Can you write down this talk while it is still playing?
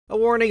A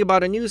warning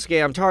about a new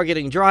scam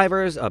targeting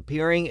drivers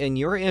appearing in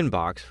your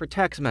inbox for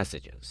text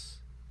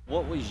messages.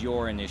 What was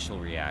your initial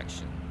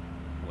reaction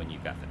when you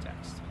got the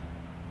text?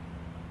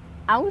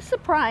 I was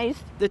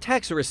surprised. The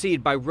text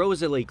received by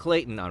Rosalie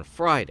Clayton on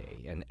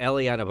Friday and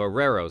Eliana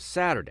Barrero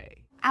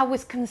Saturday. I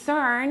was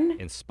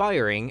concerned.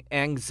 Inspiring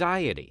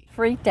anxiety.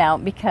 Freaked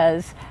out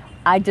because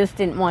I just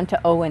didn't want to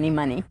owe any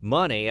money.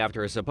 Money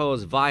after a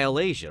supposed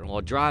violation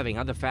while driving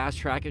on the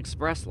Fastrak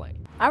Express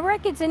Lane. Our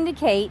records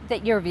indicate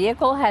that your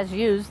vehicle has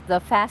used the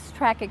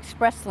Fastrak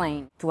Express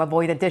Lane. To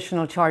avoid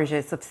additional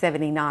charges of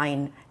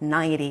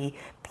 $79.90,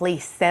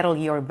 please settle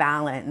your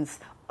balance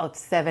of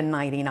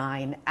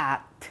 $7.99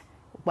 at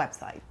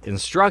website.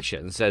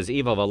 Instructions, says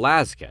Eva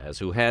Velasquez,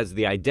 who heads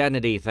the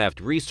Identity Theft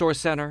Resource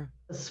Center.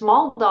 A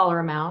small dollar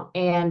amount,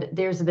 and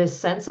there's this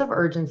sense of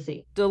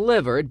urgency.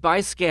 Delivered by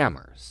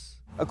scammers.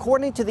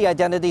 According to the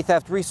Identity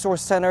Theft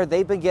Resource Center,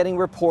 they've been getting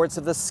reports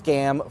of the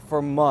scam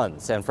for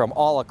months and from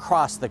all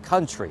across the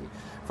country,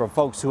 from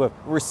folks who have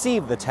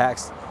received the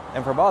text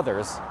and from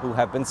others who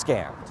have been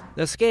scammed.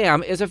 The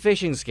scam is a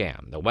phishing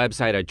scam. The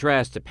website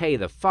address to pay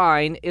the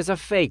fine is a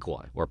fake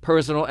one, where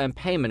personal and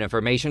payment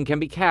information can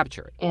be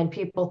captured. And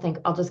people think,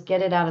 I'll just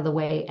get it out of the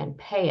way and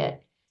pay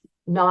it,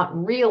 not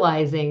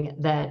realizing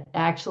that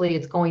actually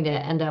it's going to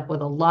end up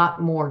with a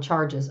lot more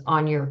charges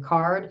on your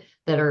card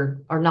that are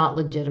not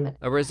legitimate.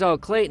 A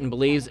result Clayton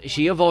believes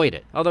she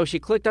avoided. Although she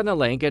clicked on the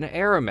link, an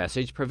error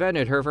message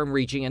prevented her from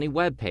reaching any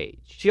web page.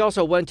 She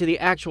also went to the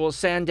actual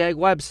Sandag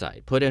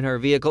website, put in her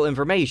vehicle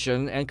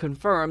information, and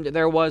confirmed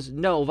there was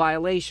no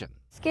violation.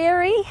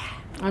 Scary.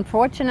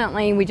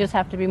 Unfortunately, we just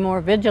have to be more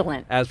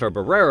vigilant. As for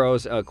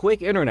Barrero's, a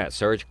quick internet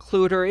search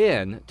clued her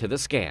in to the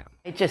scam.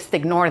 I just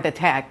ignored the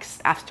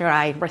text after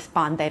I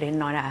responded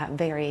in a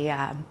very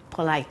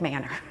polite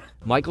manner.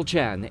 Michael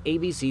Chen,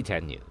 ABC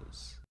 10 News.